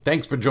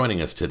Thanks for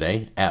joining us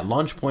today at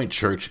Launch Point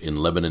Church in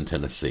Lebanon,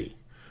 Tennessee.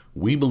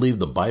 We believe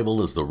the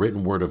Bible is the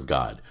written word of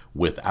God,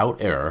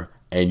 without error,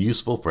 and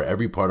useful for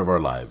every part of our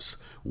lives.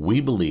 We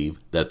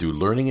believe that through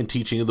learning and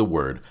teaching of the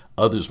word,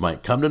 others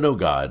might come to know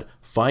God,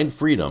 find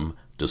freedom,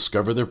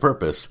 discover their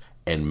purpose,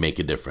 and make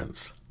a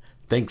difference.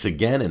 Thanks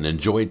again and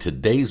enjoy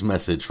today's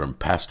message from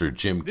Pastor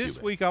Jim Cubitt.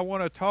 This week I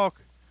want to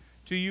talk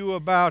to you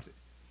about,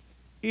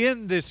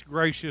 in this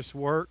gracious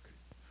work,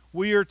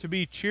 we are to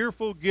be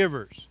cheerful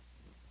givers.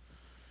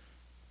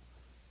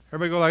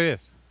 Everybody go like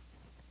this.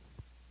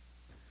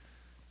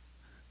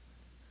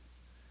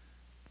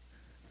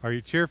 Are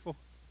you cheerful?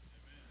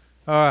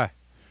 All right.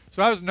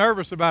 So I was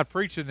nervous about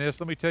preaching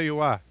this. Let me tell you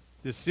why.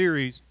 This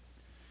series.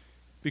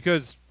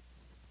 Because,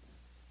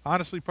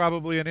 honestly,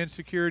 probably an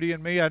insecurity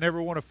in me. I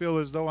never want to feel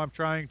as though I'm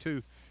trying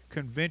to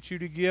convince you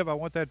to give. I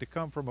want that to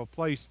come from a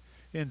place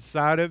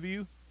inside of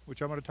you,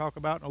 which I'm going to talk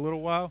about in a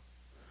little while.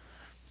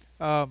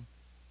 And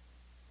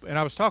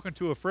I was talking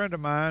to a friend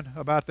of mine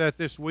about that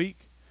this week.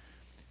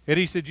 And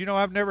he said,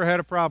 I've never had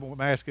a problem with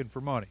asking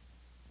for money.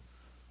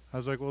 I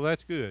was like, well,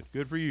 that's good.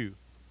 Good for you.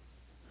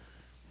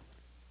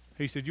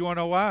 He said, you want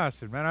to know why? I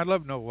said, man, I'd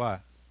love to know why.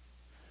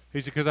 He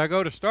said, because I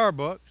go to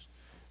Starbucks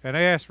and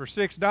they ask for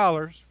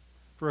 $6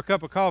 for a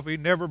cup of coffee,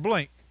 never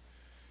blink.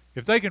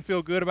 If they can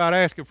feel good about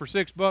asking for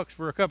 $6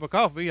 for a cup of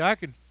coffee, I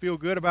can feel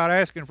good about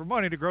asking for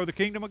money to grow the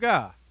kingdom of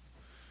God.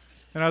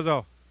 And I was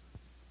all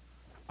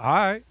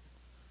right.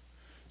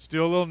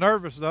 Still a little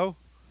nervous, though.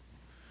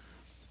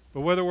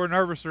 But whether we're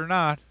nervous or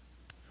not,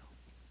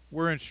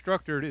 we're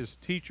instructed as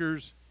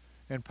teachers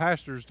and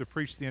pastors to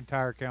preach the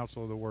entire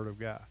counsel of the Word of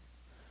God.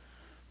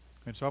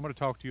 And so I'm going to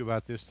talk to you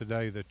about this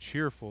today, the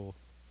cheerful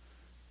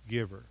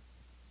giver.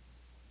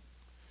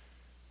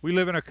 We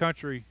live in a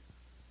country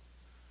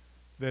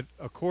that,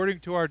 according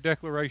to our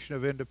Declaration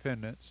of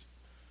Independence,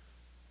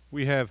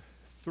 we have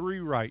 3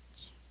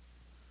 rights.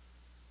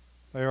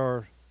 They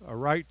are a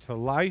right to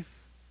life,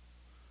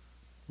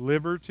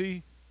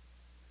 liberty,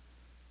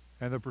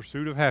 and the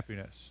pursuit of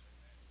happiness.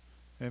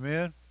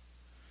 Amen?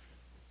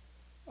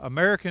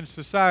 American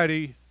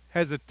society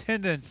has a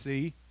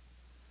tendency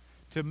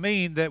to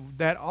mean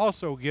that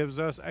also gives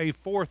us a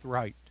 4th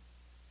right,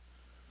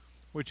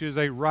 which is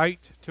a right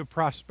to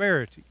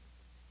prosperity.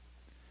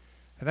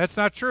 And that's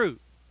not true.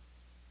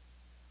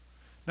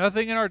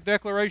 Nothing in our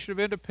Declaration of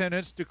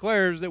Independence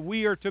declares that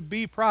we are to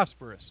be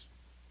prosperous,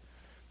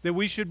 that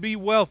we should be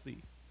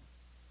wealthy.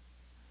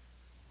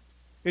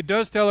 It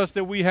does tell us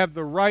that we have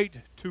the right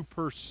to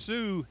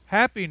pursue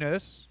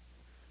happiness,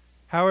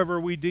 however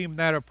we deem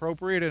that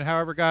appropriate and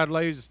however God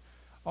lays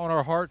on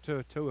our heart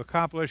to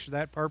accomplish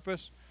that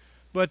purpose.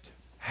 But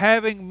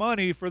having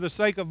money for the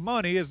sake of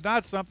money is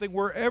not something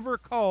we're ever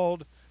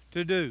called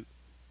to do.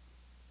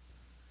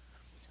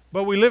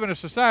 But we live in a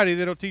society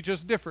that will teach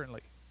us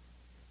differently.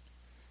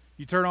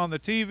 You turn on the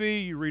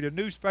TV, you read a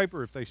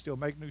newspaper, if they still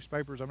make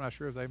newspapers. I'm not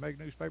sure if they make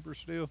newspapers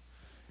still.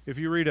 If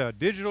you read a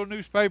digital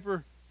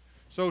newspaper,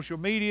 social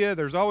media,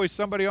 there's always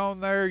somebody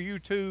on there,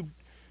 YouTube,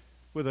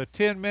 with a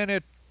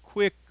 10-minute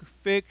quick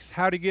fix,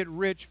 how to get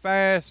rich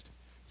fast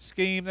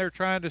scheme they're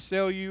trying to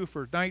sell you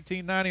for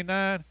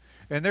 $19.99,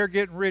 and they're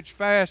getting rich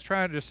fast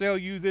trying to sell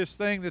you this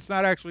thing that's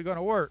not actually going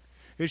to work.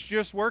 It's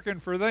just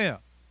working for them.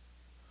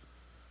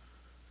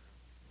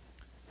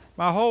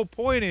 My whole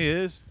point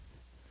is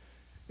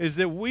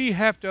that we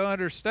have to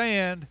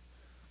understand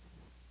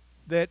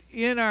that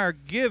in our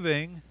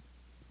giving,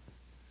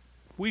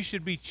 we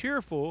should be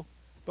cheerful.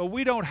 But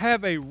we don't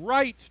have a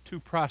right to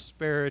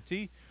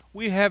prosperity.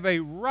 We have a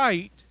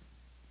right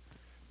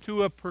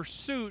to a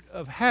pursuit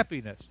of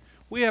happiness.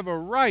 We have a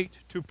right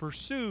to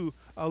pursue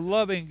a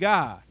loving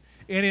God.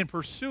 And in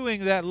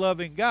pursuing that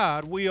loving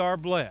God, we are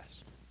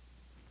blessed.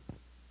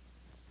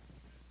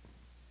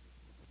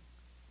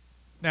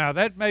 Now,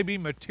 that may be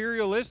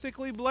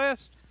materialistically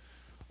blessed,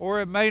 or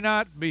it may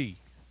not be.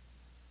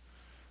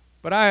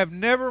 But I have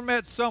never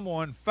met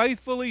someone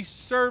faithfully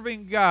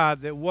serving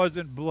God that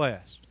wasn't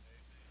blessed,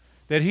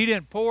 that He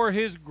didn't pour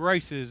His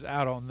graces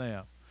out on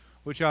them,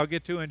 which I'll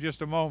get to in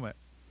just a moment.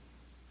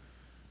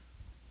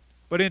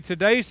 But in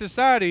today's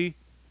society,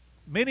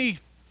 many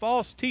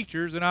false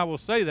teachers, and I will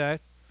say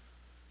that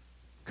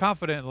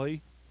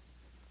confidently,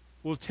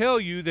 will tell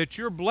you that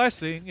your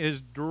blessing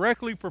is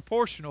directly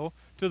proportional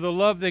to the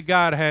love that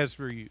God has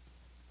for you.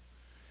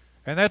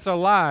 And that's a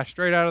lie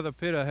straight out of the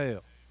pit of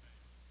hell.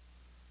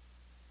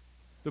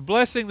 The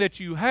blessing that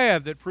you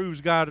have that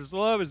proves God's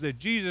love is that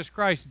Jesus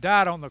Christ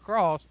died on the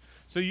cross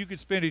so you could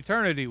spend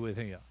eternity with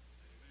Him.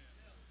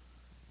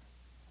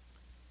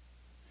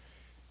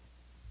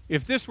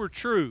 If this were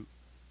true,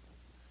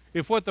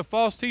 if what the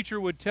false teacher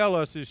would tell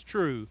us is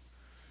true,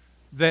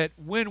 that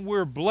when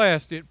we're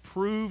blessed it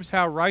proves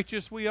how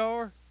righteous we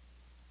are,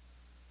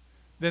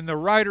 then the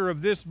writer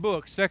of this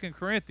book, 2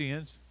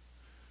 Corinthians,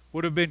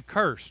 would have been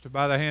cursed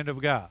by the hand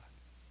of God.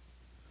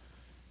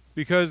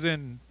 Because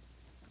in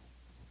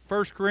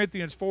 1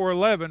 Corinthians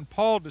 4:11,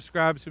 Paul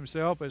describes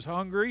himself as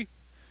hungry,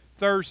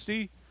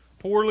 thirsty,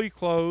 poorly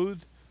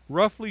clothed,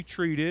 roughly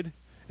treated,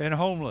 and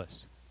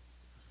homeless.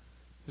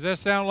 Does that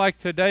sound like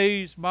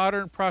today's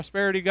modern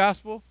prosperity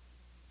gospel?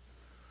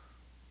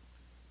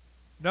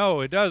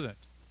 No, it doesn't.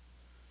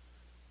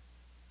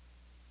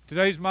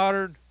 Today's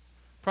modern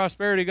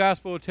prosperity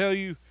gospel will tell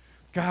you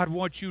God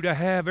wants you to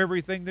have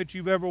everything that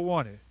you've ever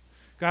wanted.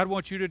 God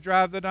wants you to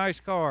drive the nice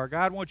car.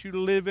 God wants you to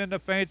live in the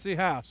fancy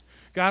house.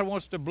 God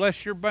wants to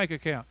bless your bank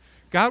account.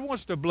 God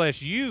wants to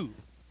bless you,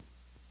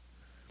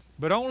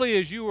 but only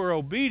as you are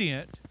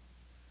obedient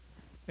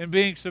and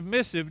being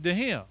submissive to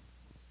Him.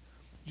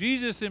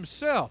 Jesus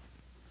Himself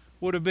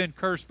would have been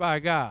cursed by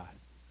God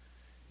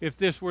if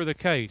this were the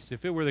case,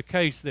 if it were the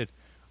case that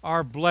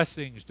our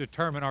blessings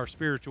determine our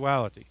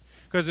spirituality.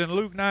 Because in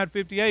Luke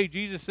 9:58,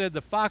 Jesus said,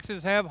 the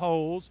foxes have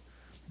holes,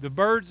 the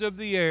birds of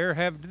the air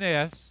have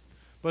nests,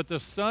 but the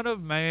Son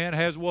of Man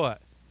has what?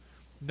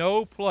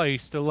 No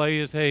place to lay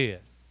His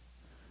head.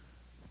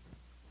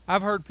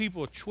 I've heard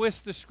people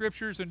twist the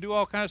scriptures and do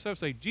all kinds of stuff,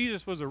 say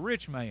Jesus was a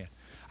rich man.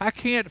 I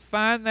can't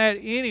find that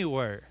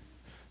anywhere.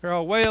 They're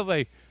all, well,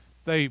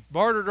 they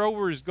bartered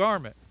over his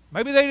garment.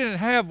 Maybe they didn't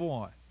have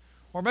one.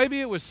 Or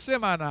maybe it was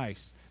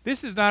semi-nice.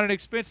 This is not an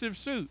expensive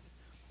suit.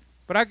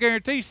 But I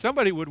guarantee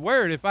somebody would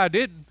wear it if I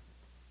didn't.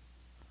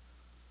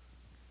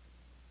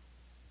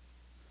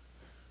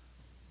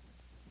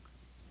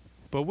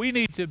 But we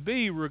need to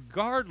be,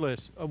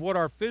 regardless of what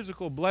our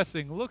physical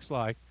blessing looks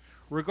like,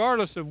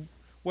 regardless of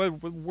whether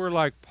we're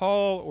like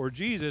Paul or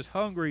Jesus,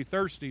 hungry,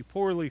 thirsty,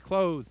 poorly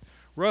clothed,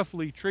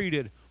 roughly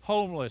treated,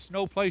 homeless,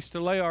 no place to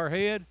lay our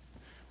head,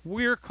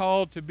 we're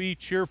called to be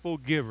cheerful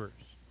givers.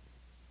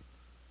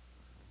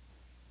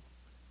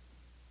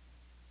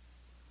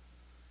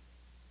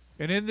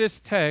 And in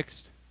this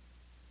text,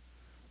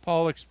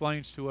 Paul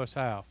explains to us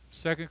how.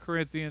 2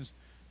 Corinthians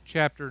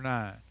chapter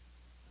 9.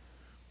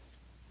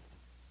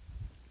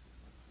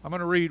 I'm going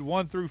to read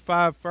 1 through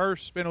 5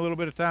 first, spend a little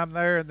bit of time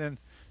there, and then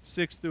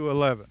 6 through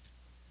 11.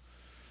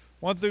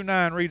 1 through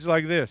 9 reads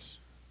like this.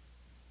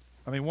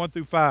 1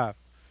 through 5.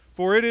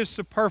 For it is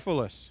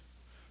superfluous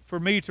for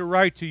me to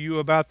write to you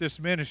about this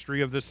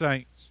ministry of the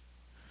saints.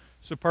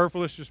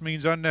 Superfluous just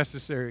means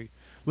unnecessary.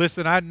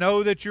 Listen, I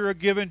know that you're a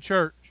giving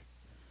church,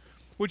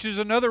 which is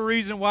another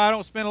reason why I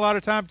don't spend a lot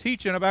of time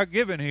teaching about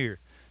giving here.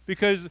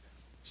 Because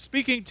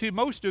speaking to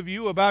most of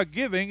you about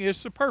giving is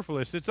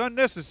superfluous. It's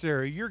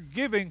unnecessary. You're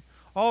giving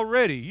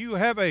already. You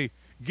have a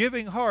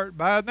giving heart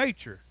by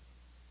nature.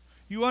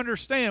 You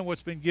understand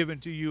what's been given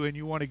to you and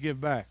you want to give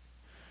back.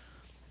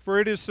 For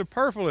it is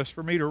superfluous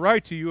for me to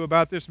write to you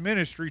about this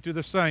ministry to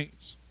the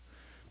saints.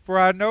 For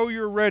I know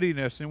your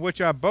readiness, in which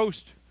I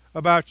boast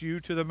about you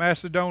to the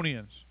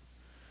Macedonians.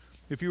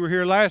 If you were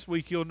here last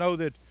week, you'll know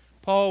that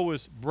Paul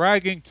was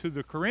bragging to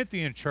the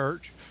Corinthian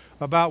church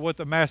about what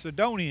the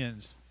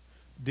Macedonians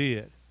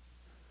did.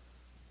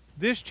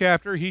 This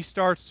chapter, he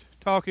starts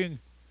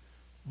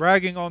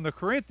bragging on the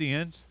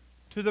Corinthians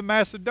to the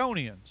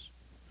Macedonians.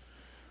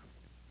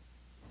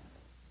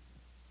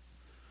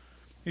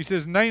 He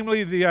says,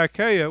 namely the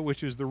Achaia,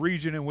 which is the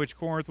region in which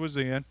Corinth was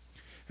in,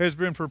 has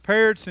been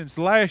prepared since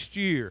last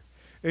year,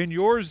 and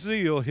your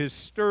zeal has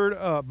stirred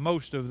up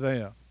most of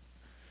them.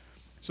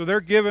 So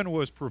their giving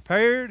was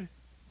prepared.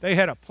 They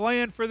had a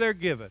plan for their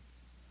giving.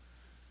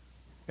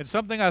 And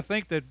something I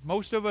think that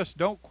most of us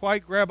don't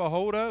quite grab a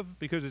hold of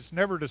because it's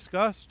never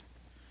discussed.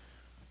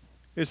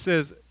 It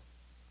says,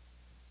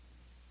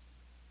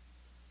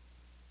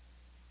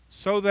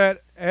 so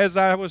that, as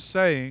I was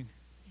saying,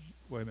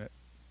 wait a minute.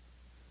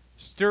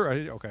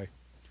 Okay.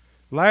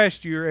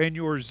 Last year, and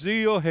your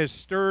zeal has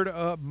stirred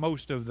up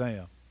most of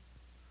them.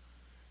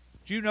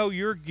 Do you know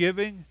your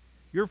giving,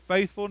 your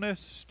faithfulness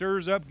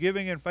stirs up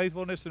giving and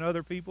faithfulness in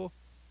other people?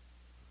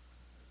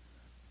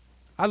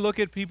 I look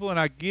at people and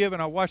I give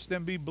and I watch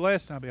them be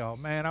blessed and I be, oh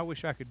man, I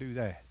wish I could do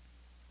that.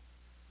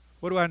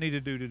 What do I need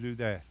to do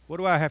that? What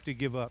do I have to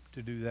give up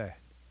to do that?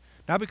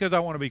 Not because I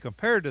want to be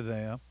compared to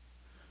them,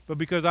 but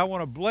because I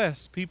want to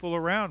bless people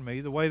around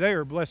me the way they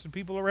are blessing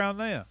people around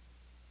them.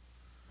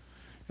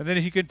 And then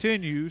he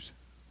continues,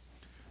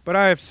 but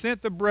I have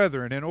sent the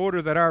brethren in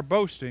order that our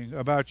boasting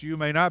about you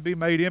may not be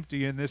made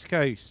empty in this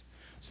case,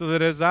 so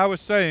that as I was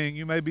saying,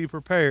 you may be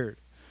prepared.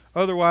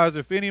 Otherwise,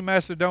 if any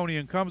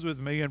Macedonian comes with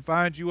me and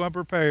finds you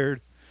unprepared,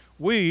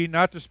 we,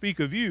 not to speak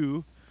of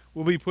you,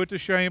 will be put to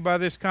shame by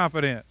this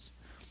confidence.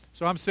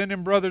 So I'm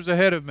sending brothers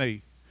ahead of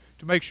me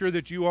to make sure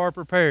that you are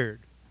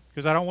prepared,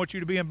 because I don't want you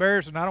to be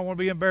embarrassed and I don't want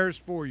to be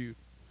embarrassed for you.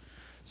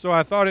 So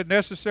I thought it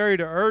necessary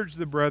to urge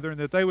the brethren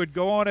that they would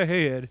go on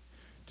ahead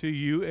to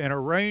you and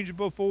arrange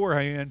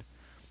beforehand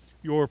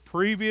your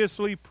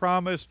previously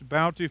promised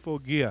bountiful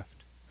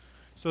gift,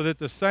 so that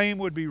the same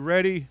would be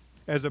ready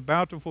as a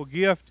bountiful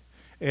gift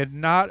and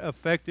not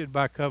affected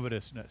by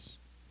covetousness.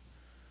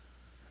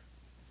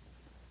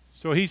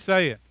 So he's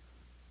saying,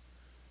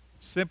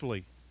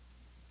 simply,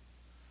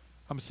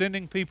 I'm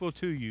sending people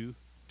to you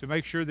to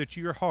make sure that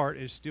your heart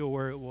is still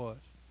where it was,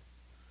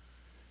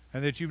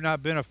 and that you've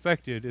not been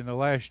affected in the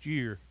last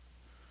year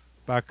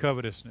by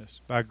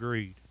covetousness, by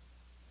greed.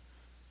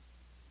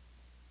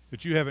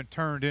 That you haven't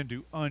turned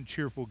into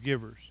uncheerful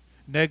givers,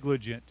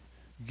 negligent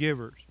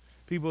givers,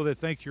 People that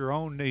think your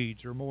own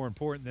needs are more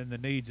important than the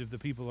needs of the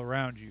people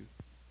around you.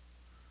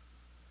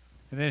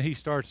 And then he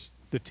starts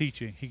the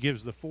teaching. He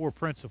gives the 4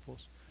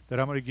 principles that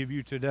I'm going to give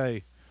you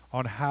today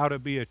on how to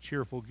be a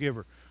cheerful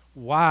giver,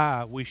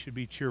 why we should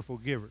be cheerful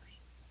givers.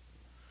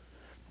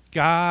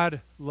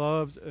 God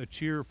loves a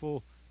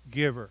cheerful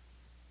giver.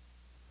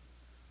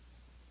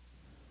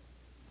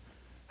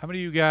 How many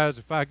of you guys,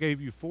 if I gave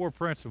you 4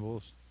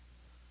 principles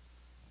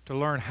to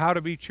learn how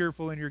to be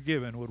cheerful in your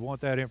giving, would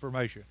want that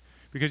information?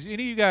 Because any of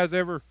you guys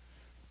ever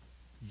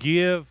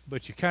give,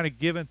 but you're kind of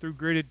giving through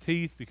gritted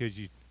teeth because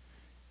you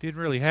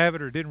didn't really have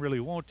it or didn't really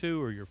want to,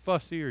 or you're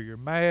fussy or you're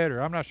mad,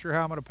 or I'm not sure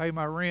how I'm going to pay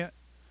my rent,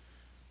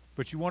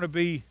 but you want to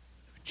be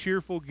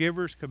cheerful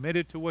givers,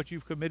 committed to what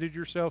you've committed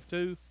yourself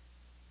to?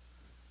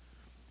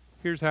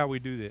 Here's how we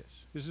do this.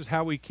 This is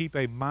how we keep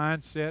a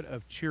mindset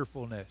of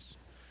cheerfulness.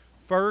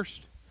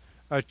 First,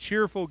 a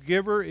cheerful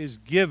giver is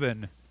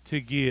given to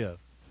give.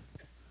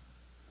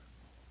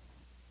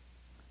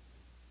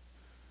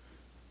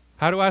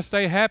 How do I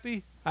stay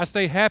happy? I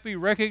stay happy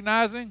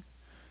recognizing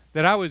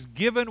that I was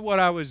given what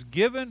I was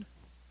given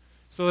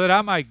so that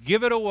I might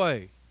give it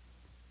away.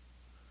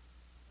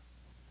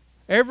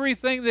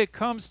 Everything that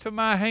comes to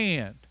my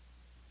hand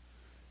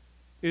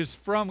is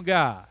from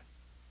God,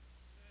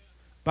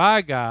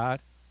 by God,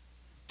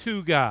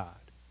 to God.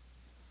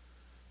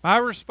 My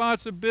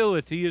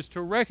responsibility is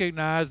to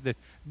recognize that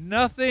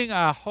nothing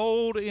I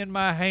hold in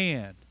my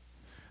hand,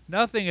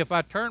 nothing, if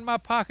I turn my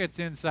pockets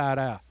inside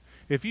out,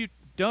 if you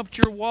dumped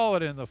your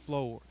wallet in the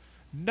floor,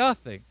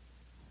 nothing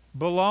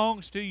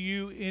belongs to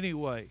you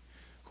anyway.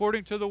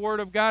 According to the Word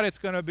of God, it's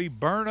going to be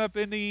burned up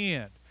in the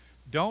end.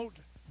 Don't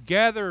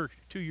gather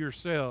to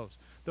yourselves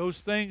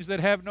those things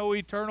that have no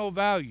eternal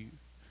value.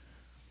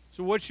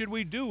 So what should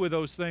we do with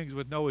those things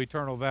with no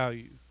eternal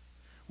value?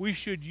 We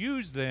should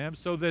use them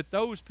so that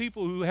those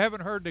people who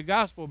haven't heard the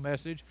gospel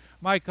message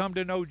might come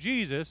to know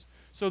Jesus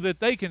so that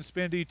they can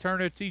spend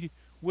eternity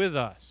with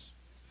us.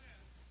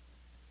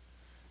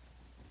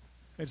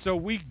 And so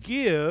we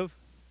give,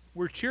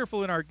 we're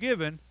cheerful in our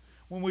giving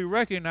when we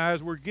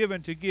recognize we're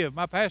given to give.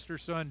 My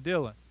pastor's son,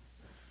 Dylan,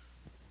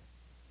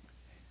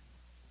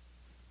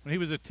 when he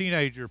was a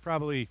teenager,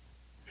 probably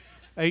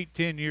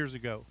 8-10 years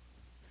ago,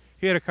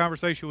 he had a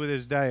conversation with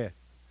his dad.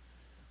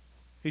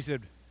 He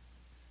said,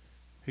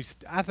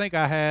 I think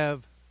I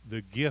have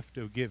the gift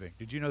of giving.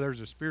 Did you know there's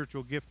a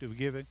spiritual gift of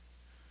giving?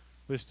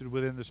 Listed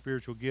within the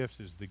spiritual gifts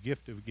is the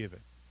gift of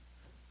giving.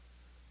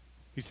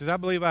 He says, I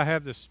believe I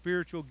have the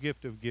spiritual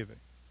gift of giving,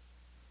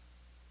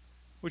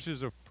 which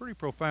is a pretty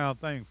profound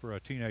thing for a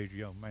teenage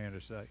young man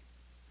to say.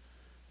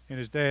 And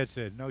his dad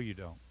said, no, you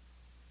don't.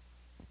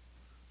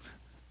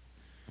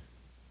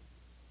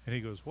 And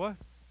he goes, what?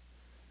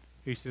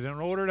 He said, in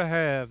order to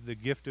have the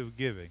gift of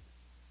giving,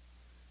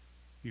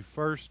 you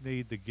first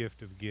need the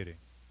gift of getting.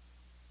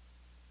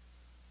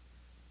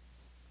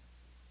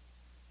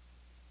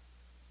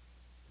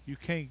 You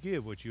can't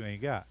give what you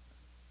ain't got.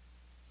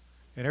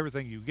 And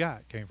everything you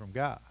got came from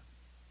God.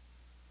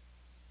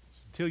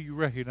 So until you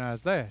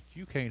recognize that,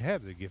 you can't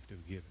have the gift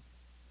of giving.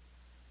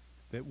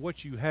 That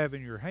what you have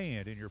in your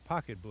hand, in your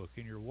pocketbook,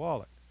 in your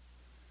wallet,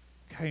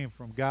 came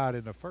from God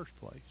in the first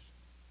place.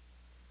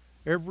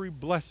 Every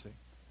blessing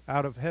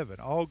out of heaven,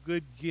 all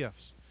good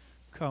gifts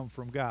come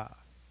from God.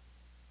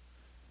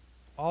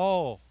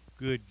 All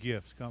good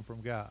gifts come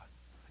from God.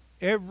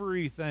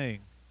 Everything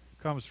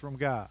comes from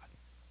God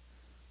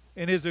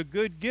and is a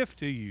good gift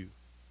to you.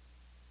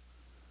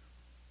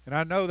 And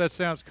I know that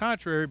sounds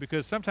contrary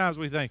because sometimes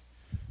we think,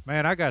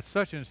 man, I got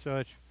such and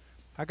such.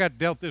 I got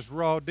dealt this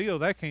raw deal.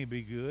 That can't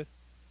be good.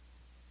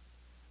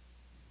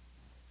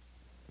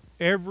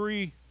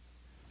 Everything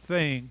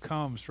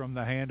comes from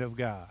the hand of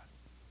God.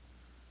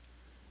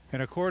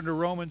 And according to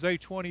Romans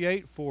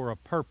 8:28, for a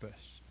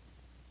purpose.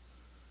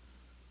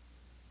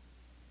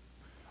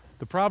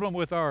 The problem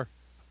with our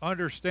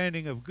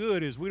understanding of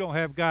good is we don't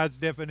have God's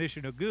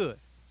definition of good.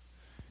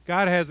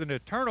 God has an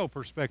eternal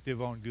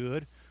perspective on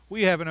good.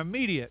 We have an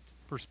immediate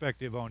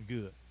perspective on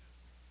good.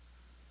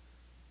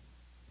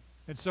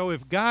 And so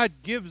if God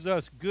gives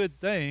us good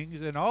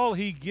things, and all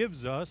He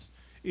gives us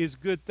is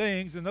good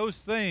things, and those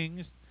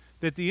things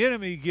that the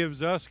enemy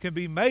gives us can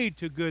be made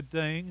to good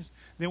things,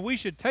 then we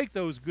should take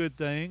those good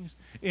things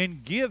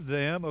and give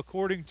them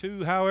according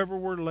to however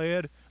we're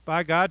led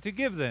by God to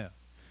give them,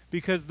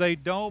 because they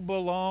don't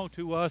belong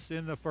to us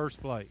in the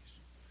first place.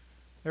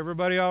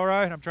 Everybody all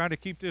right? I'm trying to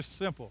keep this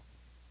simple.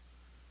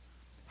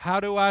 How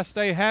do I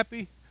stay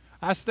happy?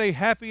 I stay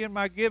happy in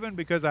my giving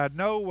because I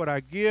know what I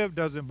give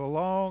doesn't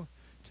belong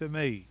to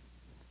me.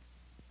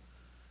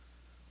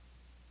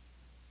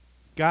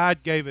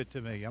 God gave it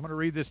to me. I'm going to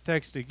read this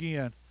text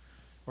again.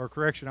 I'm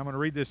going to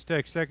read this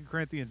text, 2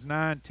 Corinthians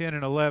 9, 10,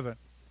 and 11.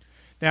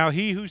 Now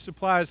he who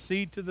supplies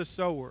seed to the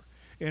sower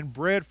and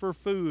bread for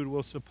food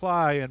will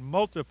supply and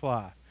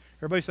multiply.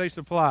 Everybody say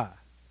supply.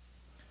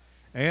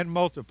 And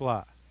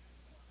multiply.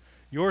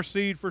 Your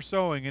seed for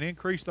sowing and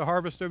increase the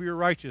harvest of your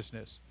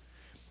righteousness.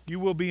 You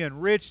will be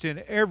enriched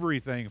in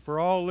everything for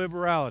all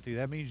liberality.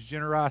 That means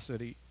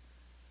generosity.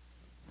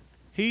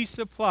 He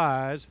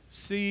supplies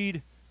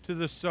seed to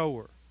the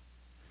sower.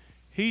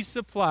 He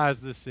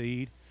supplies the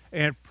seed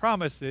and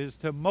promises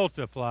to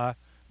multiply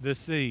the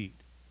seed.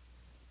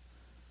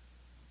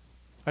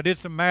 I did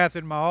some math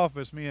in my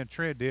office, me and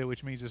Trent did,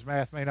 which means this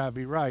math may not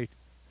be right.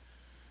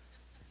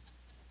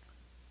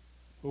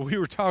 But we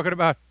were talking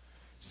about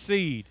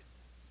seed.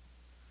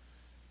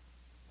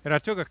 And I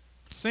took a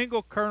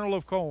single kernel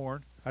of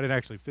corn. I didn't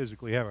actually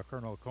physically have a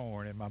kernel of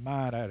corn. In my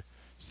mind, I had a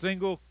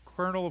single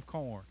kernel of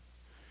corn.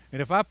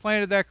 And if I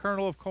planted that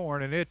kernel of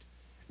corn and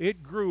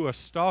it grew a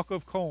stalk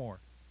of corn,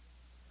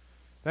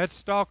 that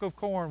stalk of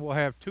corn will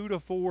have 2 to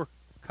 4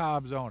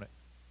 cobs on it.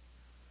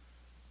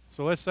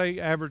 So let's say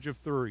average of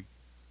 3.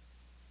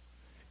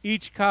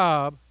 Each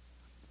cob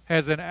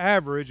has an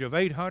average of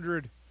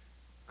 800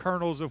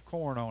 kernels of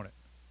corn on it.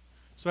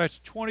 So that's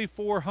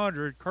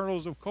 2,400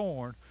 kernels of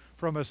corn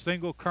from a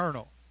single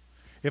kernel.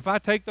 If I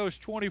take those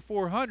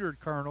 2,400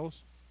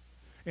 kernels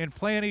and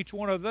plant each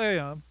one of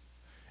them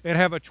and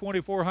have a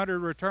 2,400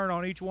 return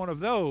on each one of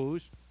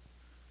those,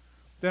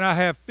 then I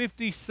have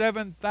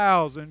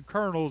 57,000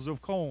 kernels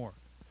of corn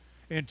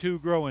in 2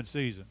 growing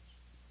seasons.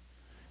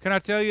 Can I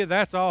tell you,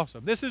 that's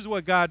awesome. This is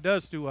what God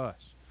does to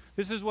us.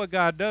 This is what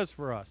God does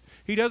for us.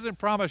 He doesn't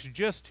promise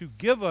just to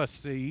give us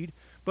seed,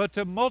 but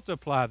to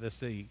multiply the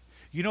seed.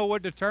 You know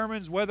what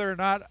determines whether or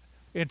not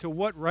and to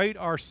what rate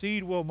our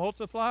seed will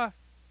multiply?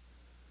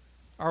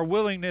 Our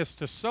willingness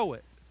to sow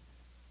it.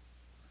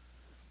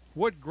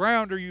 What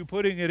ground are you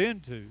putting it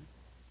into?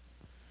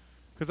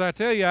 Because I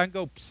tell you, I can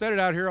go set it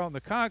out here on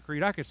the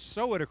concrete. I could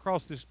sow it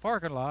across this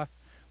parking lot.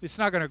 It's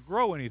not going to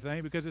grow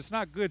anything because it's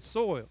not good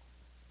soil.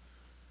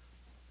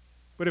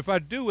 But if I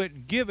do it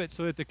and give it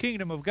so that the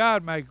kingdom of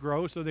God might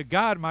grow, so that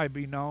God might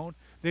be known,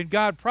 then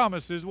God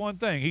promises one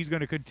thing. He's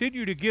going to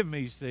continue to give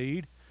me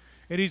seed,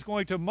 and He's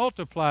going to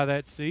multiply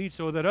that seed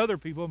so that other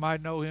people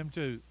might know Him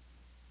too.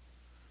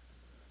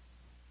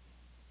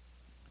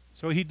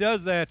 So He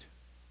does that.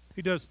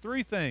 He does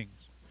 3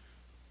 things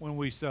when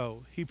we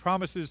sow. He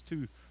promises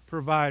to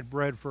provide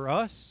bread for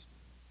us,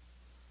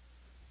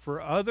 for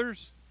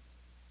others,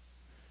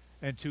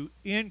 and to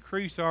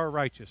increase our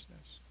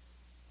righteousness,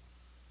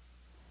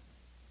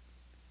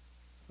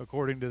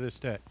 according to this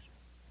text.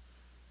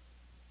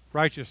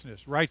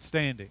 Righteousness, right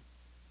standing.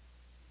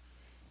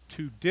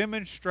 To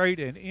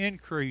demonstrate an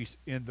increase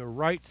in the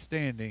right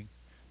standing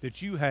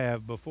that you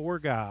have before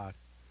God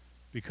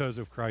because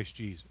of Christ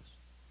Jesus.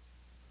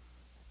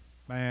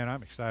 Man,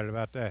 I'm excited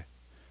about that.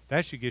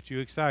 That should get you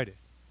excited.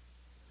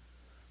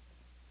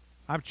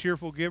 I'm a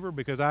cheerful giver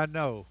because I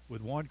know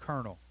with one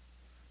kernel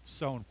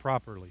sown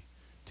properly,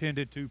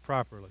 tended to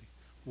properly,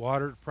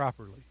 watered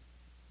properly,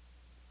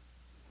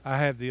 I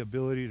have the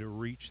ability to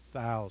reach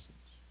thousands.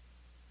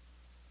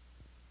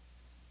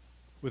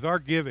 With our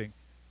giving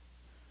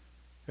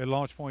at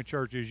Launch Point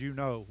Church, as you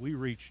know, we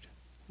reached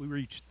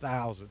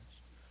thousands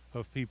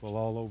of people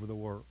all over the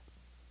world.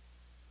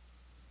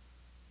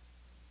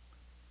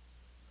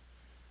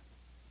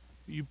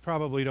 You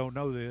probably don't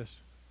know this,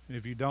 and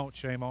if you don't,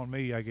 shame on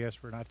me, I guess,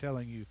 for not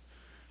telling you.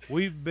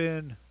 We've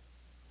been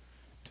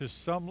at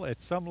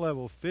some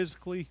level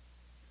physically,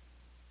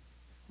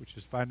 which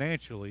is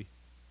financially,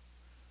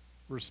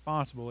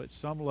 responsible at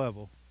some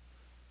level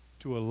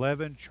to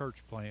 11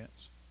 church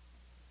plants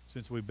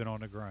since we've been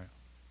on the ground.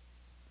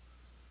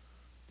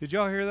 Did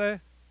y'all hear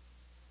that?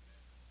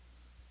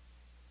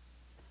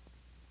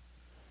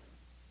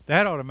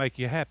 That ought to make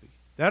you happy.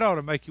 That ought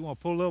to make you want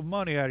to pull a little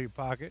money out of your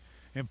pocket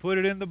and put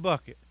it in the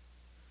bucket.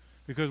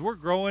 Because we're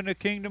growing the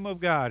kingdom of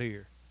God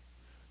here.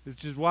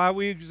 This is why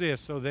we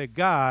exist, so that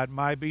God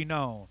might be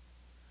known.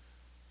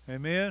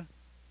 Amen?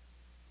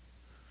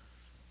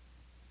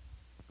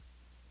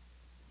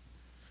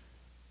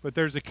 But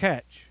there's a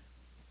catch.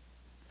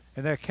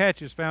 And that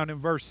catch is found in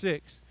verse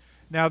 6.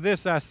 Now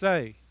this I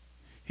say,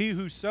 he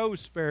who sows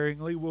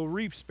sparingly will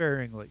reap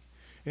sparingly,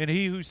 and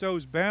he who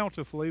sows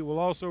bountifully will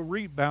also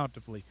reap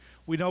bountifully.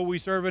 We know we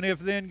serve an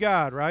if-then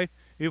God, right?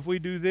 If we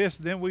do this,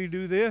 then we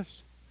do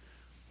this.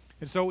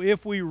 And so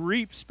if we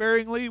reap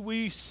sparingly,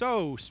 we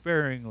sow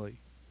sparingly.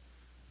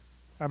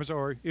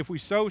 If we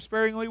sow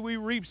sparingly, we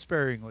reap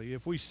sparingly.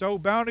 If we sow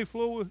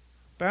bountifully,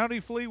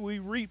 we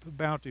reap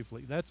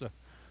bountifully. That's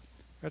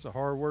a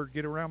hard word to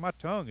get around my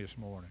tongue this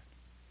morning.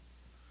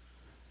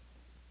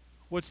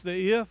 What's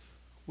the if?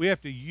 We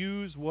have to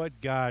use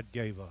what God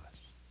gave us.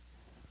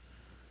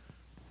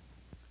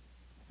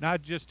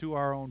 Not just to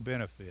our own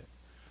benefit.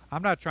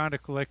 I'm not trying to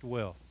collect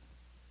wealth.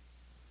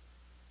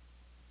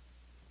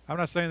 I'm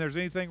not saying there's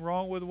anything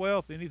wrong with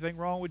wealth, anything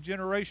wrong with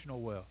generational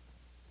wealth.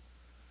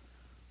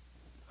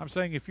 I'm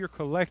saying if you're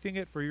collecting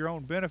it for your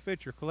own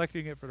benefit, you're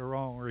collecting it for the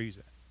wrong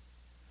reason.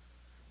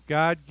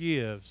 God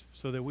gives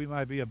so that we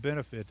might be a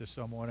benefit to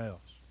someone else.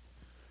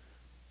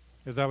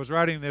 As I was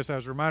writing this, I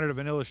was reminded of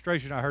an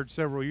illustration I heard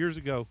several years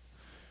ago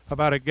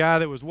about a guy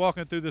that was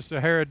walking through the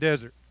Sahara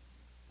Desert.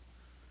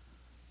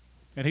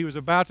 And he was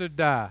about to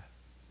die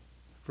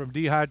from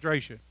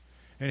dehydration.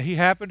 And he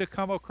happened to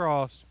come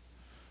across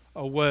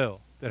a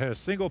well that had a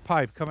single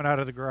pipe coming out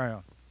of the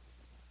ground.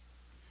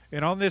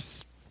 And on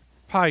this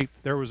pipe,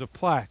 there was a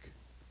plaque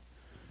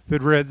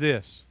that read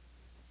this: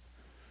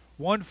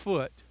 1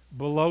 foot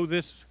below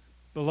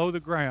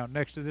the ground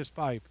next to this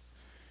pipe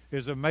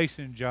is a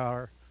mason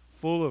jar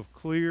full of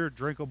clear,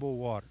 drinkable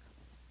water.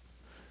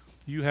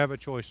 You have a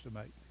choice to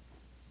make.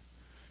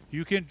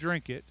 You can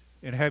drink it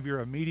and have your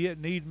immediate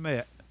need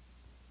met,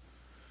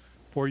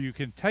 or you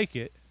can take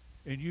it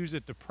and use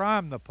it to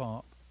prime the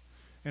pump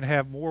and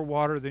have more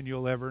water than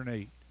you'll ever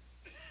need.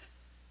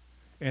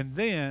 And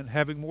then,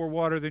 having more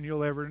water than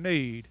you'll ever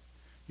need,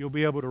 you'll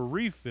be able to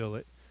refill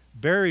it,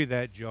 bury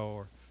that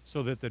jar,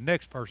 so that the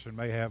next person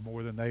may have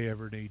more than they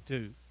ever need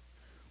too.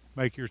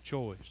 Make your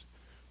choice.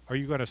 Are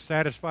you going to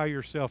satisfy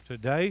yourself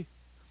today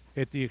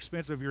at the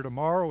expense of your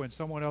tomorrow and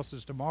someone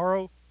else's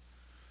tomorrow?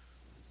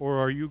 Or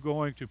are you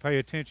going to pay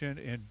attention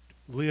and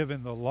live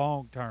in the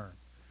long term,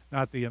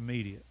 not the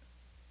immediate?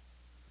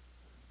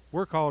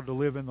 We're called to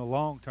live in the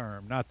long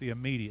term, not the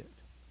immediate.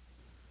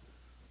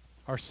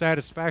 Our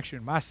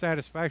satisfaction, my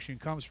satisfaction,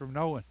 comes from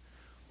knowing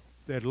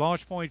that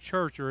Launch Point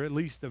Church, or at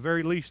least the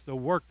very least the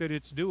work that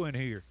it's doing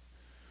here,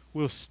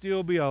 will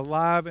still be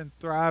alive and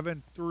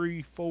thriving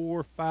 3,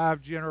 4,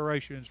 5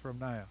 generations from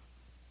now.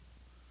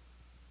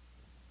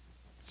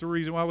 It's the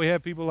reason why we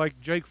have people like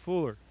Jake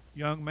Fuller,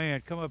 young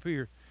man, come up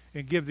here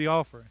and give the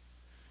offering.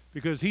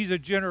 Because he's a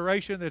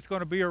generation that's going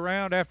to be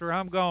around after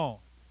I'm gone.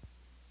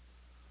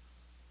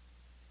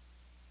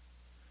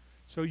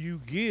 So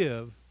you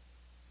give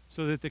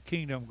so that the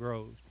kingdom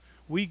grows.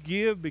 We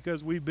give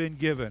because we've been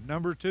given.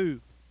 Number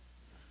 2,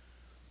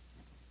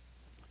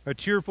 a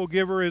cheerful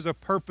giver is a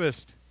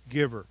purposed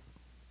giver.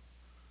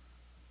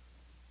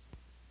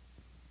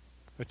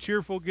 A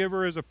cheerful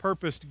giver is a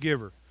purposed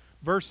giver.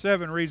 Verse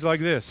 7 reads like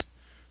this: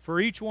 for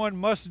each one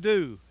must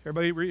do.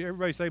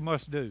 Everybody say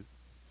must do.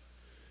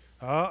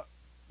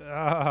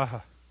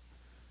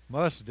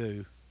 Must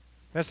do.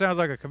 That sounds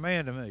like a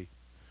command to me.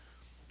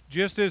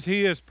 Just as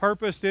he has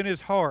purposed in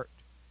his heart,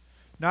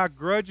 not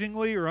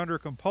grudgingly or under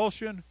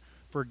compulsion,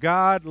 for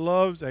God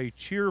loves a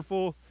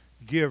cheerful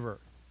giver.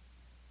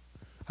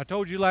 I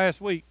told you last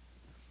week,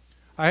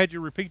 I had you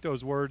repeat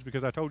those words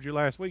because I told you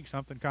last week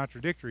something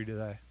contradictory to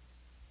that.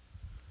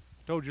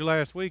 I told you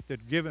last week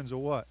that giving's a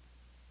what?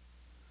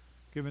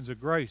 Giving's a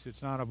grace.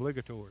 It's not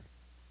obligatory.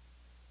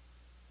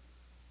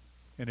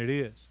 And it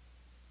is.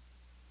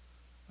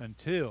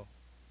 Until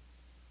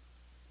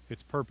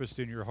it's purposed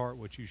in your heart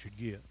what you should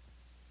give.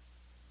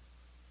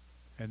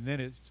 And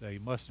then it's a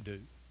must do.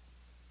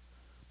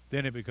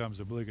 Then it becomes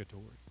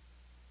obligatory.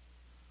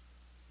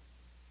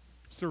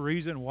 It's the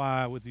reason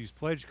why with these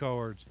pledge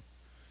cards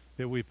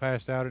that we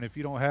passed out, and if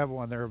you don't have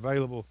one, they're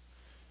available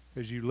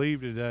as you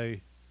leave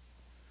today.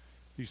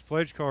 These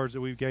pledge cards that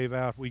we gave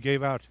out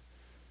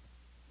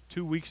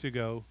 2 weeks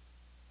ago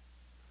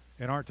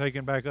and aren't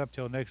taken back up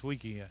till next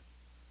weekend.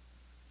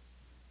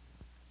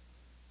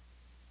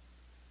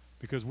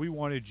 Because we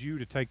wanted you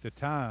to take the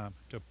time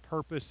to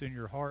purpose in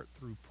your heart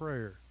through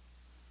prayer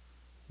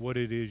what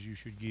it is you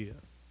should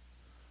give.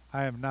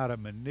 I am not a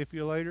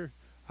manipulator.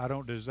 I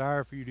don't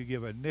desire for you to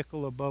give a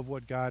nickel above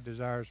what God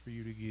desires for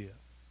you to give.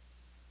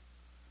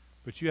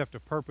 But you have to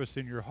purpose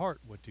in your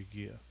heart what to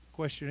give. The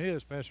question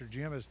is, Pastor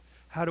Jim, is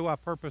how do I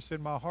purpose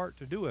in my heart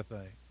to do a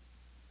thing?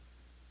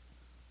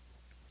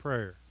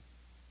 Prayer.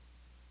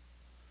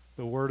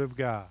 The Word of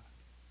God.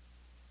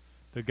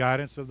 The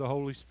guidance of the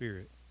Holy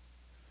Spirit.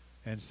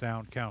 And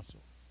sound counsel.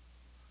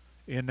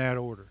 In that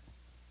order.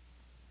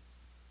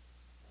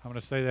 I'm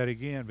going to say that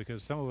again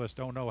because some of us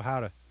don't know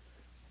how to.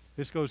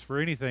 This goes for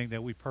anything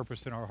that we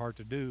purpose in our heart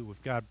to do.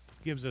 If God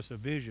gives us a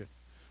vision,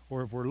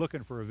 or if we're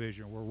looking for a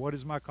vision, or what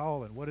is my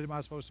calling? What am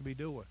I supposed to be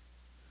doing?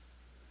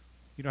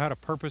 You know how to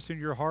purpose in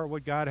your heart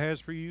what God has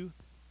for you?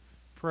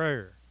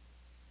 Prayer.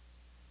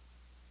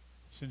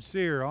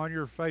 Sincere, on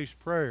your face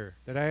prayer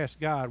that asks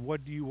God,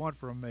 what do you want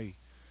from me?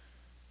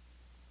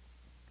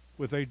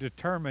 With a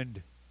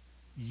determined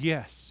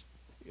yes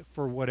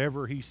for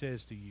whatever He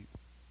says to you.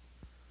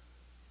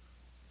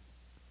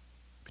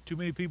 Too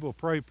many people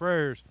pray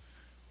prayers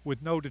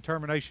with no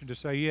determination to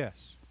say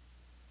yes.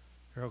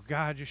 They go,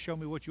 God, just show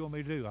me what you want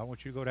me to do. I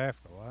want you to go to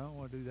Africa. Well, I don't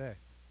want to do that.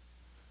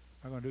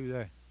 I'm going to do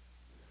that.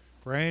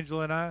 For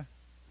Angela and I,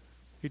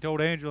 he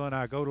told Angela and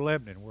I, go to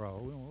Lebanon. We're all,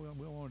 we don't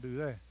want to do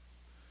that.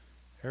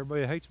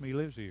 Everybody that hates me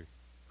lives here.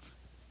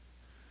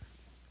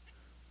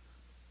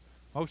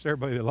 Most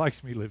everybody that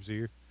likes me lives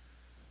here.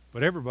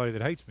 But everybody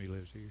that hates me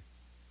lives here.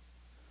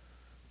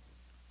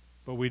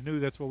 But we knew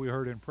that's what we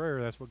heard in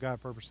prayer. That's what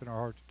God purposed in our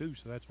heart to do,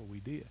 so that's what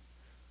we did.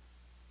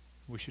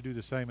 We should do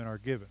the same in our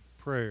giving.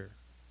 Prayer,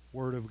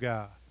 Word of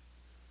God.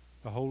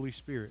 The Holy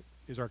Spirit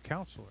is our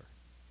counselor.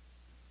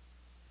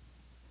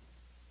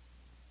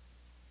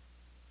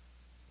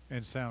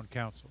 And sound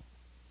counsel.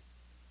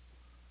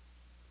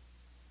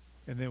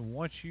 And then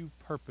once you've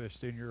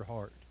purposed in your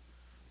heart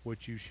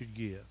what you should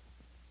give,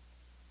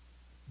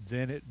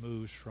 then it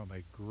moves from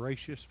a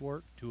gracious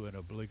work to an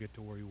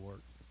obligatory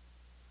work.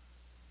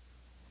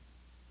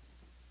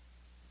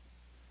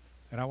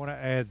 And I want to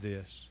add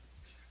this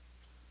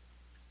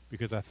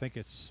because I think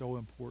it's so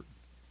important.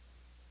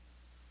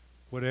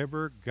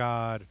 Whatever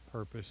God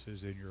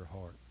purposes in your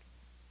heart,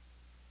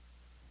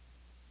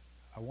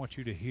 I want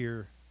you to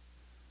hear,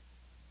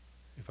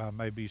 if I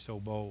may be so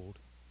bold,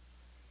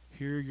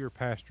 hear your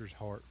pastor's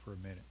heart for a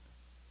minute.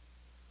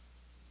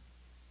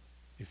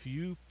 If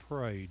you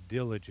pray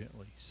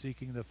diligently,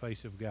 seeking the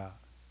face of God,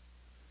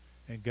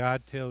 and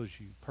God tells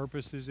you,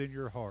 purposes in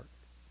your heart,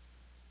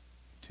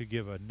 to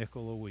give a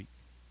nickel a week,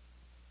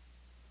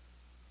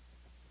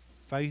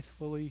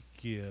 faithfully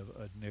give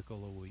a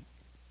nickel a week.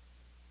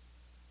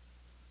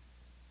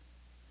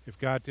 If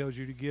God tells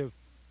you to give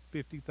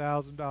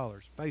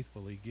 $50,000,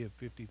 faithfully give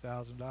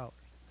 $50,000.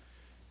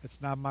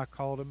 That's not my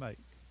call to make,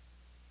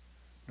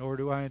 nor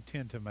do I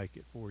intend to make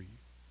it for you.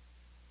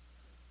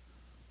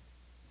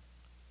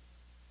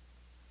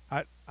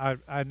 I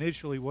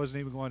initially wasn't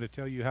even going to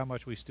tell you how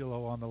much we still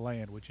owe on the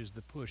land, which is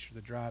the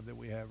drive that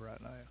we have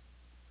right now.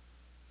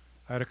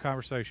 I had a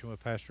conversation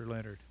with Pastor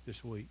Leonard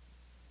this week.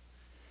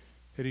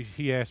 And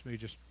he asked me,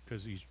 just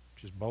because he's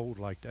just bold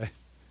like that,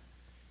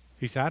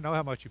 he said, I know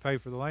how much you pay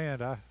for the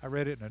land. I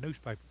read it in a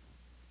newspaper.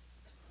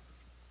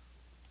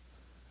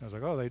 I was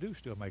like, oh, they do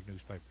still make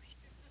newspapers.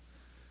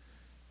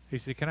 He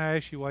said, can I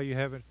ask you why you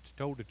haven't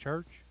told the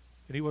church?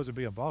 And he wasn't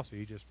being bossy.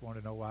 He just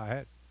wanted to know why I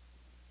hadn't.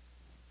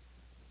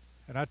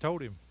 And I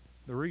told him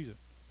the reason.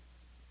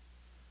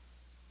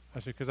 I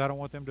said, because I don't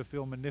want them to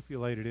feel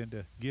manipulated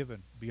into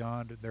giving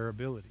beyond their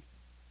ability.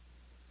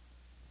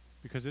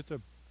 Because it's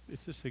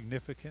a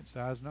significant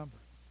size number.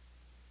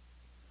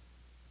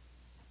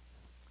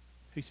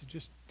 He said,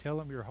 just tell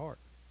them your heart.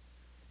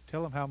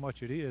 Tell them how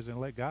much it is and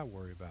let God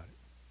worry about it.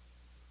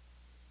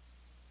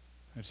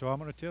 And so I'm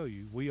going to tell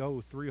you, we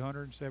owe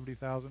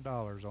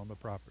 $370,000 on the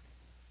property.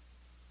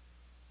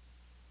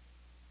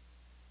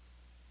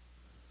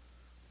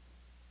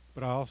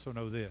 But I also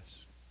know this.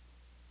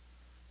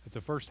 That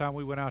the first time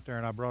we went out there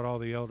and I brought all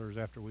the elders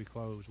after we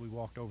closed, we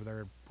walked over there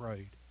and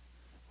prayed.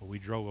 Well, we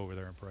drove over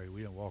there and prayed.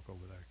 We didn't walk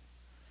over there.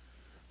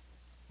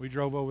 We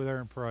drove over there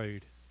and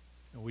prayed.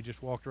 And we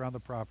just walked around the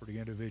property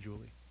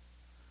individually.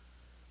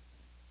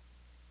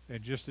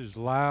 And just as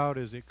loud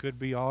as it could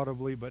be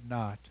audibly, but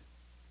not,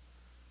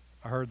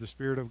 I heard the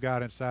Spirit of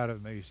God inside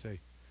of me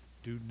say,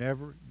 do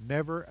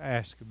never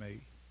ask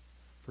me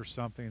for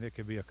something that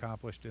can be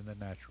accomplished in the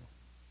natural.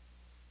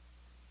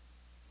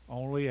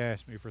 Only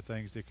ask me for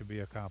things that can be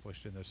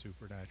accomplished in the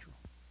supernatural.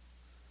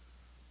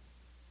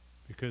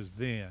 Because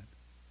then,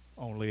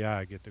 only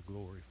I get the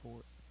glory for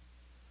it.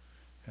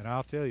 And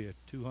I'll tell you,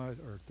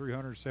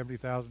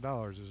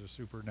 $370,000 is a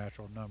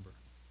supernatural number.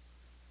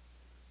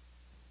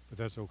 But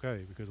that's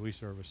okay, because we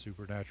serve a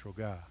supernatural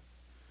God.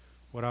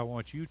 What I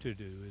want you to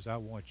do is I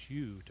want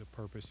you to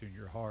purpose in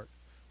your heart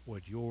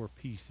what your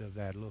piece of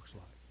that looks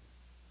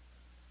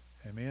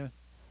like. Amen?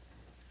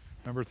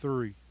 Number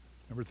three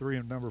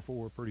and number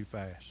four are pretty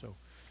fast, so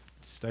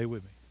stay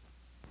with me.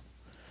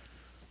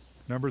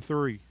 Number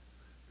 3,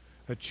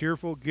 a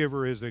cheerful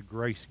giver is a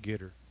grace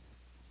getter.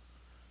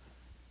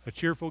 A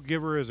cheerful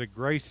giver is a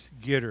grace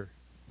getter.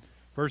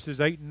 Verses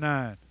 8 and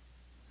 9.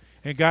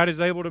 And God is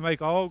able to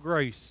make all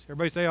grace,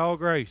 everybody say all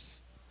grace.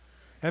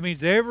 That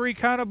means every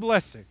kind of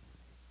blessing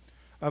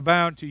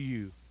abound to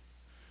you,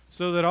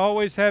 so that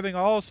always having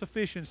all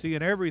sufficiency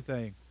in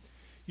everything,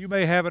 you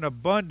may have an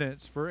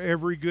abundance for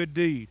every good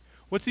deed.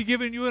 What's he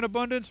giving you an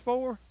abundance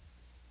for?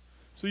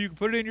 So you can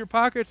put it in your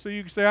pocket, so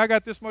you can say, I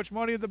got this much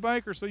money in the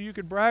bank, or so you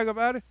can brag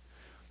about it?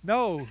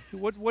 No.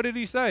 What did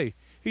he say?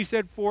 He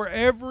said, for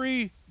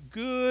every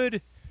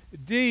good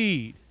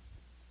deed.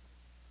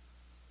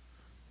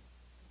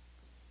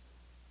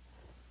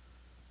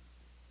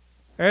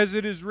 As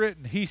it is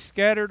written, he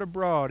scattered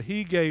abroad,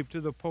 he gave to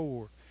the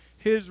poor.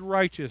 His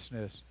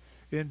righteousness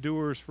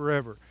endures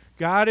forever.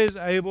 God is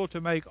able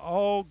to make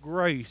all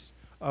grace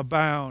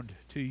abound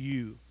to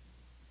you.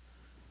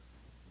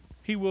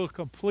 He will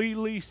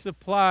completely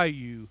supply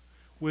you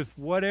with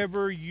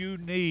whatever you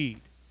need.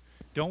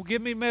 Don't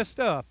get me messed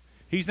up.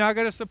 He's not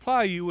going to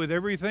supply you with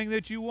everything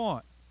that you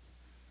want.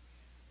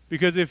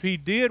 Because if he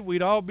did,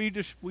 we'd all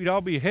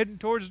be heading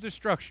towards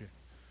destruction.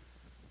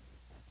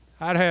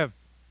 I'd have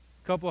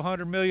a couple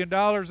 $100 million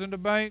in the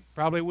bank.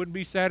 Probably wouldn't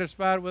be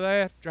satisfied with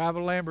that. Drive a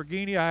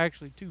Lamborghini. I'm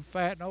actually too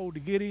fat and old to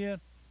get in.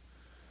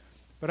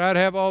 But I'd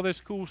have all this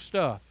cool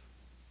stuff.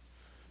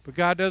 But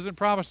God doesn't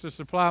promise to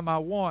supply my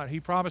want. He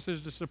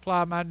promises to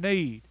supply my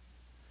need.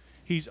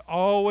 He's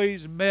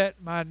always met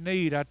my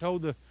need. I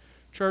told the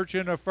church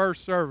in the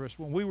first service,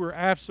 when we were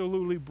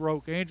absolutely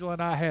broke, Angela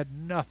and I had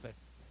nothing.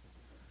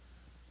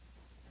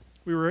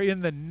 We were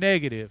in the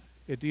negative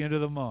at the end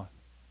of the month,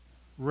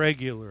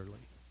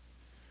 regularly.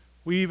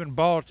 We even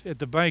bought at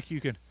the bank,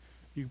 you can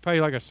pay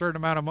like a certain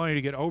amount of money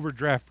to get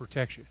overdraft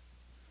protection.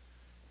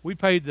 We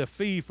paid the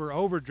fee for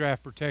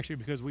overdraft protection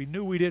because we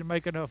knew we didn't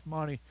make enough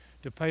money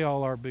to pay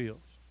all our bills.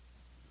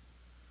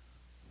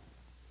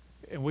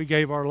 And we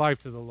gave our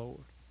life to the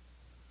Lord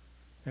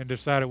and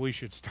decided we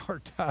should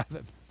start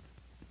tithing.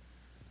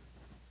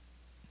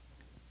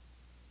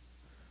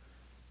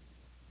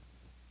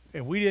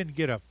 And we didn't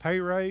get a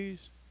pay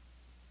raise.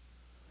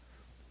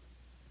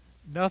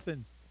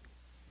 Nothing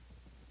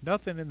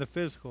in the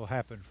physical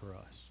happened for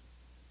us.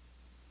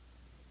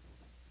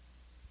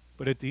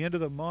 But at the end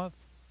of the month,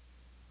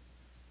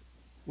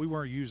 we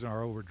weren't using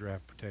our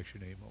overdraft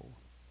protection anymore.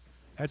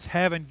 That's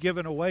having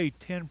given away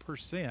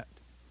 10%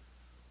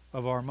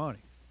 of our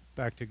money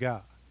back to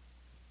God.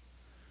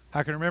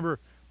 I can remember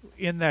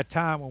in that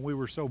time when we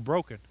were so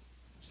broken,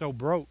 so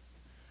broke.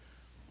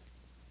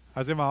 I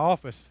was in my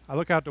office. I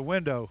look out the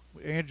window.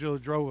 Angela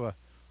drove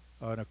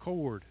an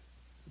Accord.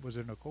 Was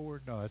it an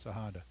Accord? No, that's a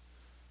Honda.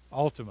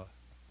 Altima.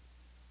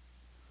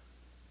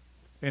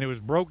 And it was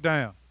broke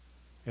down.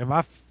 And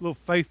my little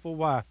faithful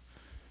wife,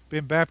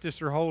 been Baptist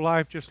her whole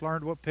life, just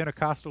learned what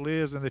Pentecostal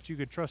is and that you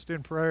could trust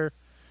in prayer.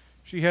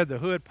 She had the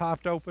hood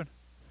popped open,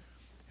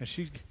 and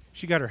she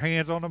got her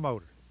hands on the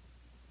motor,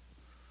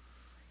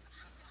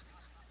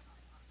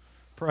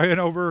 praying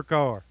over her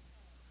car.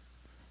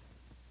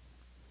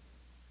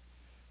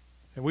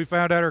 And we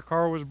found out her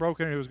car was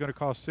broken and it was going to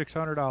cost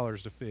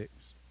 $600 to fix.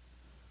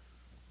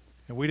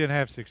 And we didn't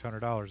have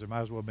 $600. It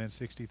might as well have been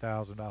 $60,000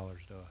 to us.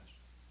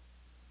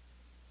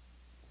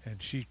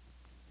 And she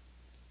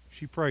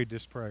prayed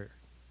this prayer.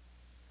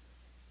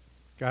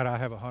 God, I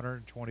have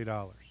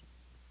 $120.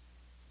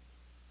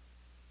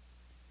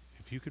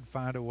 If you can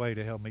find a way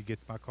to help me get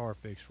my car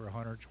fixed for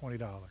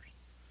 $120,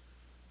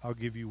 I'll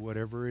give you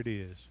whatever it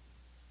is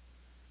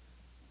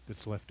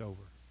that's left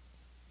over.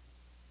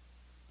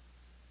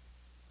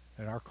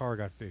 And our car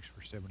got fixed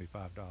for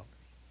 $75. You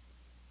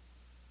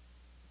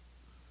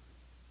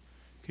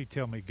can't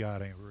tell me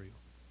God ain't real.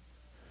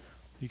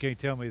 You can't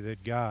tell me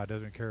that God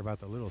doesn't care about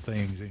the little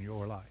things in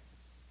your life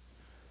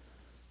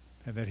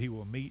and that he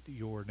will meet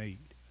your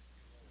need.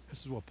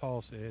 This is what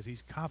Paul says.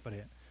 He's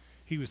confident.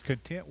 He was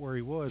content where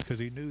he was because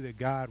he knew that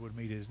God would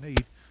meet his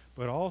need,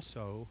 but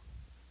also,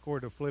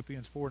 according to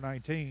Philippians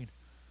 4:19,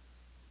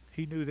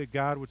 he knew that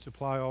God would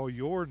supply all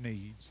your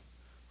needs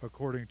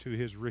according to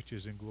his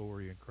riches and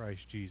glory in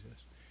Christ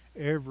Jesus.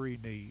 Every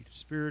need,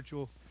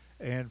 spiritual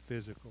and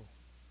physical.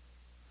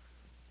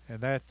 And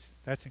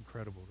that's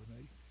incredible to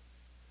me.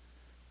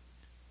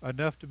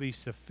 Enough to be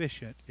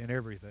sufficient in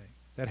everything.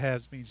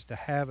 That means to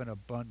have an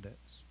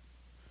abundance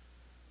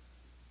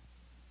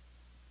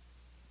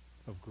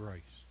of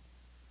grace.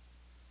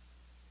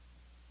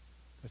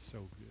 That's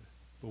so good.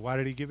 But why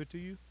did he give it to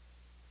you?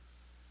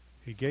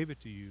 He gave it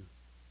to you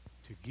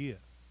to give.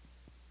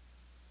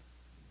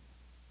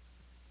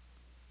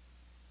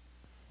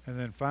 And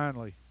then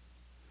finally,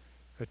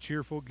 a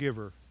cheerful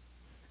giver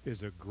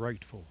is a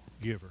grateful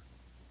giver.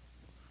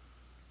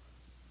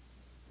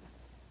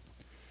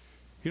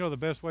 You know the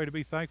best way to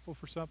be thankful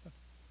for something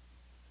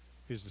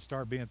is to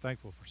start being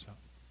thankful for something.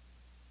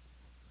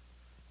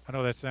 I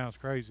know that sounds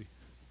crazy,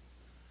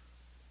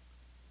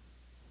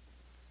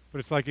 but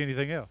it's like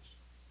anything else.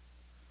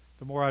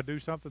 The more I do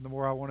something, the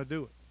more I want to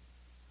do it.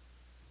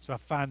 So I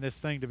find this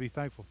thing to be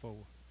thankful for.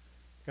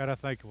 God,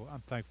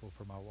 I'm thankful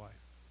for my wife.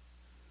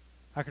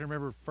 I can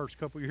remember the first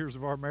couple of years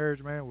of our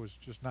marriage, man, was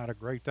just not a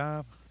great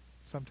time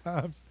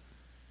sometimes.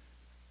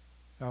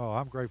 Oh,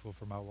 I'm grateful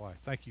for my wife.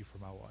 Thank you for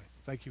my wife.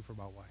 Thank you for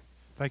my wife.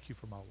 Thank you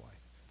for my wife.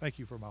 Thank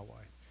you for my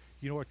wife.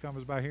 You know what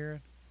comes by hearing?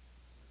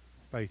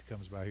 Faith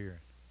comes by hearing.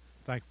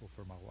 Thankful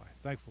for my wife.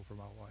 Thankful for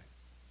my wife.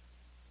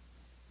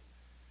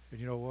 And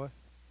you know what?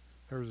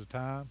 There was a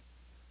time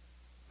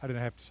I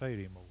didn't have to say it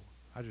anymore.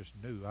 I just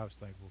knew I was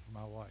thankful for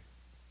my wife.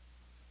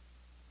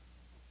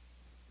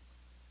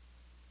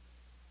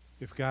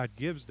 If God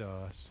gives to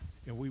us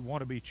and we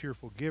want to be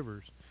cheerful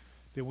givers,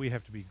 then we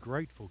have to be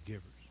grateful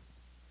givers.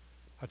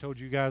 I told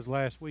you guys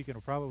last week, and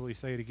I'll probably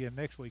say it again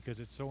next week because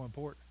it's so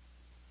important.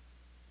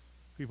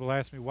 People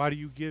ask me, why do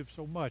you give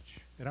so much?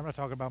 And I'm not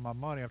talking about my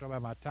money. I'm talking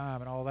about my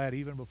time and all that,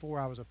 even before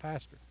I was a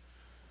pastor.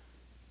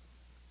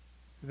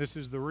 And this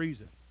is the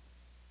reason.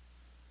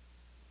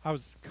 I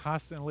was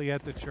constantly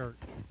at the church.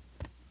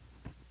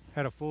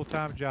 Had a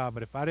full-time job,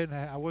 but if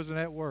I wasn't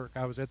at work,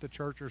 I was at the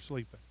church or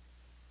sleeping.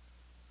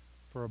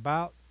 For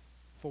about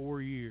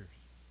 4 years.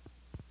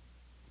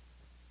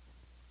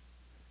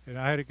 And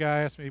I had a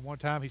guy ask me one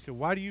time, he said,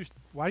 why do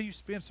you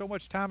spend so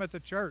much time at the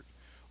church?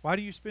 Why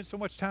do you spend so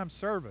much time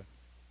serving?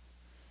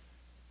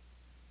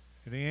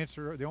 And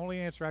the only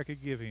answer I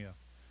could give him,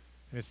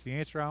 and it's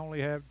the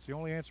only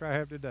answer I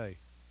have today,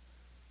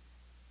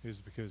 is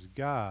because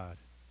God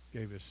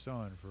gave his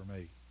son for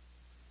me.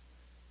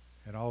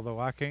 And although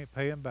I can't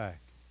pay him back,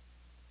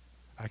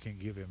 I can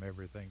give him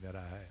everything that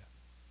I have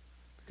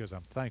because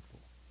I'm thankful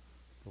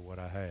for what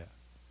I have.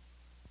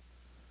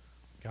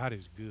 God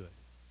is good.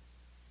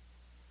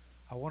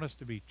 I want us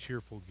to be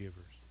cheerful givers.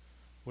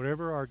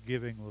 Whatever our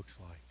giving looks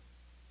like,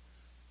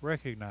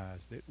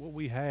 recognize that what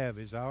we have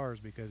is ours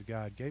because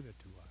God gave it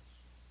to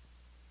us.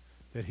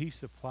 That he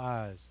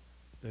supplies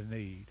the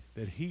need,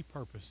 that he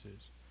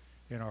purposes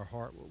in our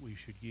heart what we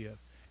should give.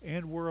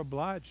 And we're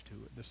obliged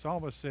to it. The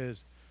psalmist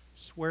says,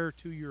 swear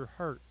to your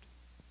hurt.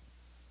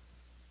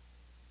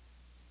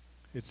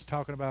 The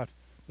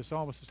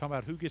psalmist is talking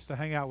about who gets to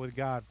hang out with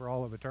God for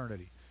all of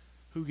eternity.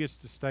 Who gets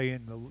to stay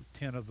in the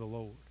tent of the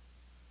Lord.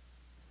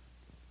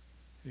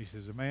 He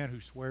says, a man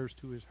who swears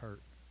to his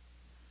hurt,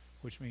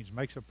 which means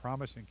makes a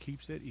promise and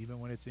keeps it even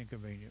when it's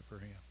inconvenient for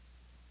him.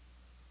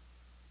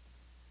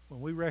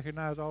 When we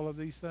recognize all of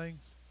these things,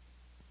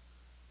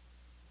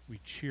 we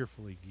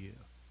cheerfully give.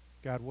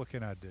 God, what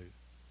can I do?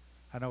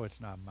 I know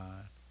it's not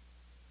mine.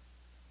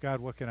 God,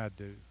 what can I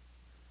do?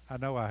 I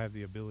know I have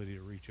the ability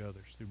to reach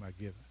others through my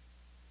giving.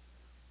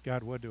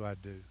 God, what do I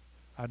do?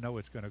 I know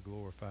it's going to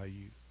glorify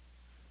you.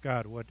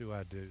 God, what do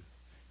I do?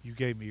 You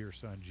gave me your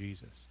son,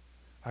 Jesus.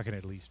 I can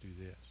at least do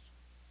this.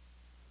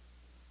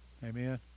 Amen.